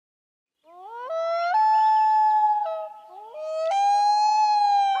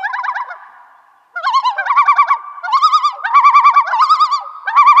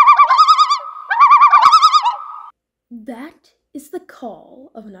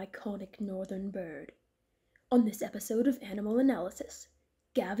of an iconic northern bird. On this episode of Animal Analysis,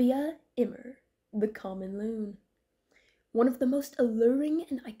 Gavia immer, the common loon. One of the most alluring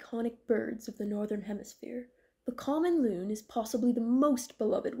and iconic birds of the northern hemisphere, the common loon is possibly the most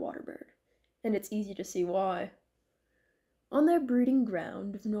beloved water bird, and it's easy to see why. On their breeding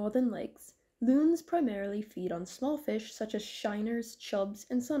ground of northern lakes, loons primarily feed on small fish such as shiners, chubs,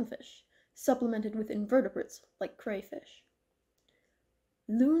 and sunfish, supplemented with invertebrates like crayfish.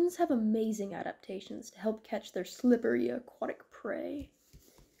 Loons have amazing adaptations to help catch their slippery aquatic prey.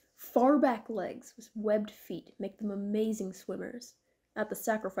 Far back legs with webbed feet make them amazing swimmers, at the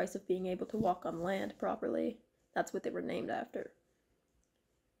sacrifice of being able to walk on land properly. That's what they were named after.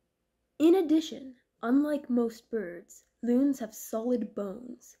 In addition, unlike most birds, loons have solid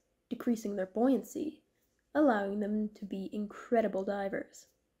bones, decreasing their buoyancy, allowing them to be incredible divers.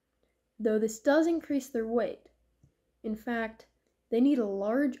 Though this does increase their weight. In fact, they need a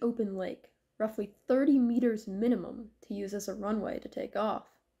large open lake, roughly 30 meters minimum, to use as a runway to take off.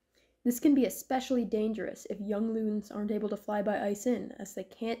 This can be especially dangerous if young loons aren't able to fly by ice-in, as they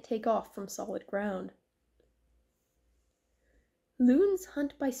can't take off from solid ground. Loons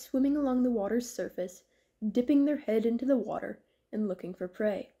hunt by swimming along the water's surface, dipping their head into the water, and looking for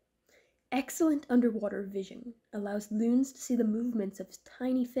prey. Excellent underwater vision allows loons to see the movements of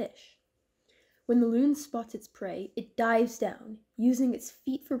tiny fish. When the loon spots its prey, it dives down, using its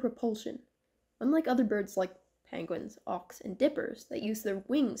feet for propulsion, unlike other birds like penguins, auks, and dippers that use their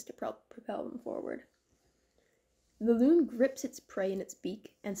wings to propel them forward. The loon grips its prey in its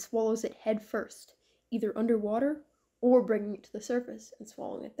beak and swallows it head first, either underwater or bringing it to the surface and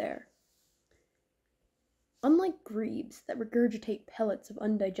swallowing it there. Unlike grebes that regurgitate pellets of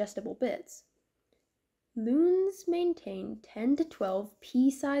undigestible bits, loons maintain 10 to 12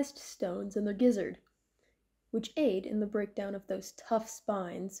 pea-sized stones in their gizzard, which aid in the breakdown of those tough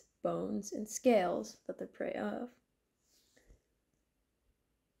spines, bones, and scales that they prey of.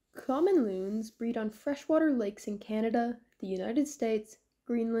 Common loons breed on freshwater lakes in Canada, the United States,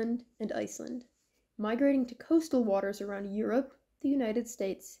 Greenland, and Iceland, migrating to coastal waters around Europe, the United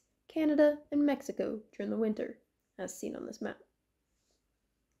States, Canada, and Mexico during the winter, as seen on this map.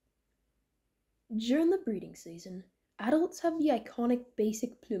 During the breeding season, adults have the iconic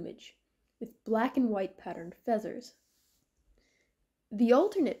basic plumage, with black and white patterned feathers. The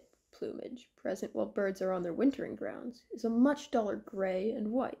alternate plumage, present while birds are on their wintering grounds, is a much duller gray and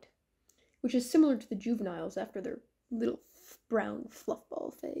white, which is similar to the juveniles after their little brown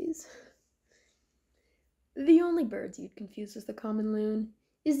fluffball phase. The only birds you'd confuse as the common loon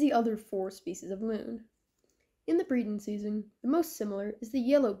is the other 4 species of loon. In the breeding season, the most similar is the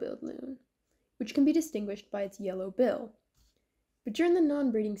yellow-billed loon, which can be distinguished by its yellow bill. But during the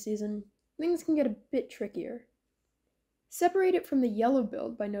non-breeding season, things can get a bit trickier. Separate it from the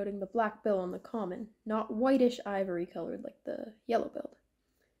yellow-billed by noting the black bill on the common, not whitish ivory colored like the yellow-billed.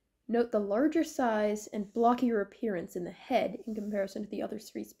 Note the larger size and blockier appearance in the head in comparison to the other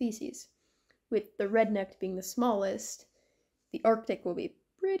 3 species, with the red-necked being the smallest. The Arctic will be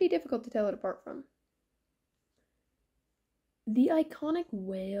pretty difficult to tell it apart from. The iconic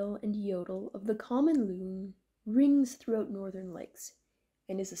wail and yodel of the common loon rings throughout northern lakes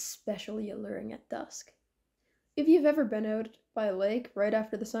and is especially alluring at dusk. If you've ever been out by a lake right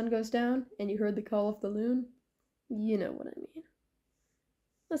after the sun goes down and you heard the call of the loon, you know what I mean.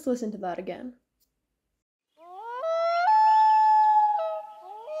 Let's listen to that again.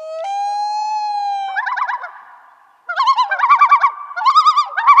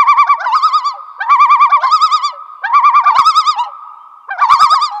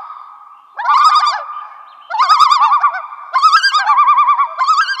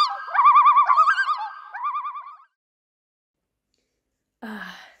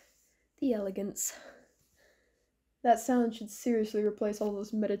 The elegance. That sound should seriously replace all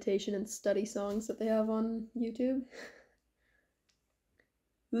those meditation and study songs that they have on YouTube.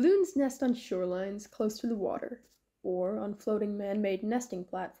 Loons nest on shorelines close to the water, or on floating man-made nesting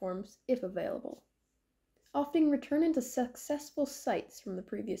platforms if available, often returning to successful sites from the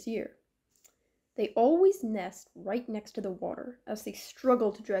previous year. They always nest right next to the water as they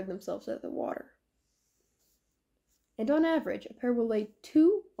struggle to drag themselves out of the water. And on average, a pair will lay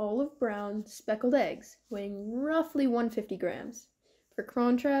 2 olive-brown speckled eggs, weighing roughly 150 grams. For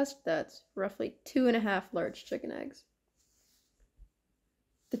contrast, that's roughly 2.5 large chicken eggs.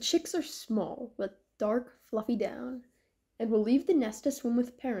 The chicks are small, with dark, fluffy down, and will leave the nest to swim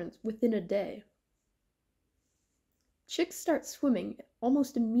with parents within a day. Chicks start swimming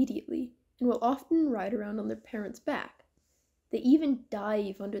almost immediately, and will often ride around on their parents' back. They even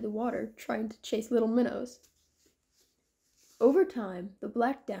dive under the water, trying to chase little minnows. Over time, the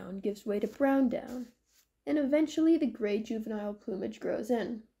black down gives way to brown down, and eventually the gray juvenile plumage grows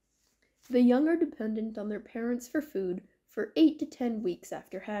in. The young are dependent on their parents for food for 8 to 10 weeks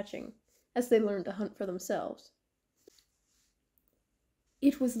after hatching, as they learn to hunt for themselves.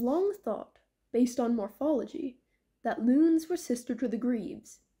 It was long thought, based on morphology, that loons were sister to the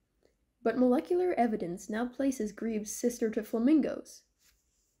grebes, but molecular evidence now places grebes sister to flamingos.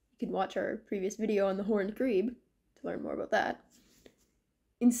 You can watch our previous video on the horned grebe to learn more about that.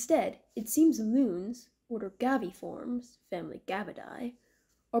 Instead, it seems loons, order Gaviformes, family Gavidae,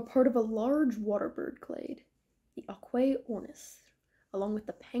 are part of a large waterbird clade, the Aquatic, along with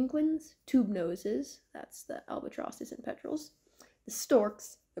the penguins, tube noses, that's the Albatrosses and Petrels, the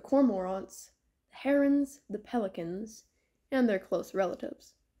storks, the Cormorants, the herons, the Pelicans, and their close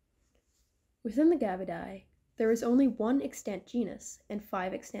relatives. Within the Gavidae, there is only one extant genus and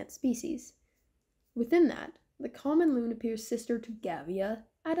 5 extant species. Within that, the common loon appears sister to Gavia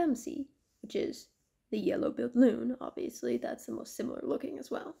immer, which is the yellow-billed loon. Obviously, that's the most similar looking as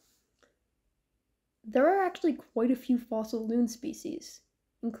well. There are actually quite a few fossil loon species,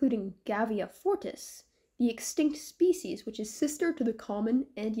 including Gavia fortis, the extinct species which is sister to the common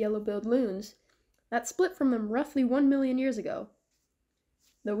and yellow-billed loons that split from them roughly 1 million years ago,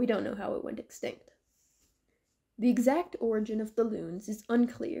 though we don't know how it went extinct. The exact origin of the loons is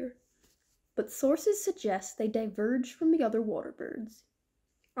unclear, but sources suggest they diverged from the other water birds,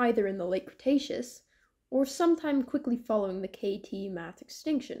 either in the late Cretaceous or sometime quickly following the KT mass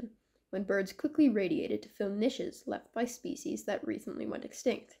extinction, when birds quickly radiated to fill niches left by species that recently went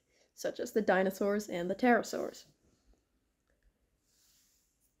extinct, such as the dinosaurs and the pterosaurs.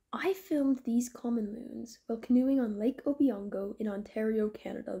 I filmed these common loons while canoeing on Lake Obiongo in Ontario,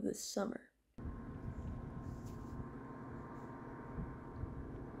 Canada this summer.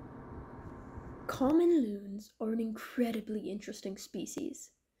 Common loons are an incredibly interesting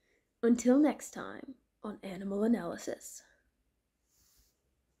species. Until next time on Animal Analysis.